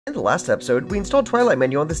the last episode, we installed Twilight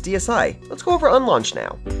menu on this DSi. Let's go over Unlaunch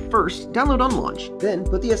now. First, download Unlaunch. Then,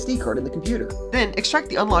 put the SD card in the computer. Then, extract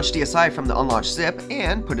the Unlaunched DSi from the Unlaunched zip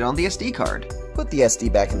and put it on the SD card. Put the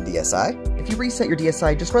SD back in the DSi. If you reset your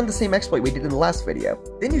DSi, just run the same exploit we did in the last video.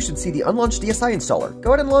 Then you should see the Unlaunched DSi installer.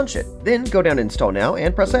 Go ahead and launch it. Then go down to Install Now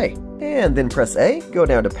and press A. And then press A, go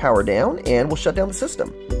down to Power Down, and we'll shut down the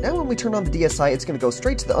system. Now when we turn on the DSi, it's going to go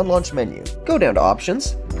straight to the Unlaunch menu. Go down to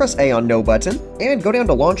Options, press A on No button, and go down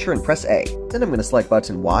to Launcher and press A. Then I'm going to select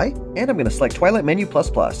button Y, and I'm going to select Twilight menu++.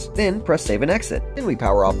 Then press Save and Exit. Then we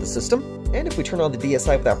power off the system. And if we turn on the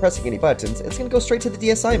DSi without pressing any buttons, it's going to go straight to the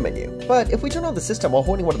DSi menu. But if we turn on the system while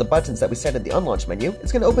holding one of the buttons that we set in the Unlaunch menu,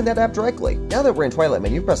 it's going to open that app directly. Now that we're in Twilight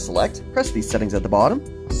menu, press Select, press these settings at the bottom,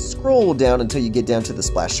 scroll down until you get down to the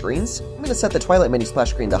splash screens. I'm going to set the Twilight menu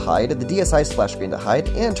splash screen to hide, the DSi splash screen to hide,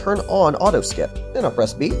 and turn on auto skip. Then I'll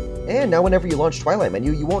press B, and now whenever you launch Twilight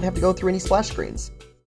menu, you won't have to go through any splash screens.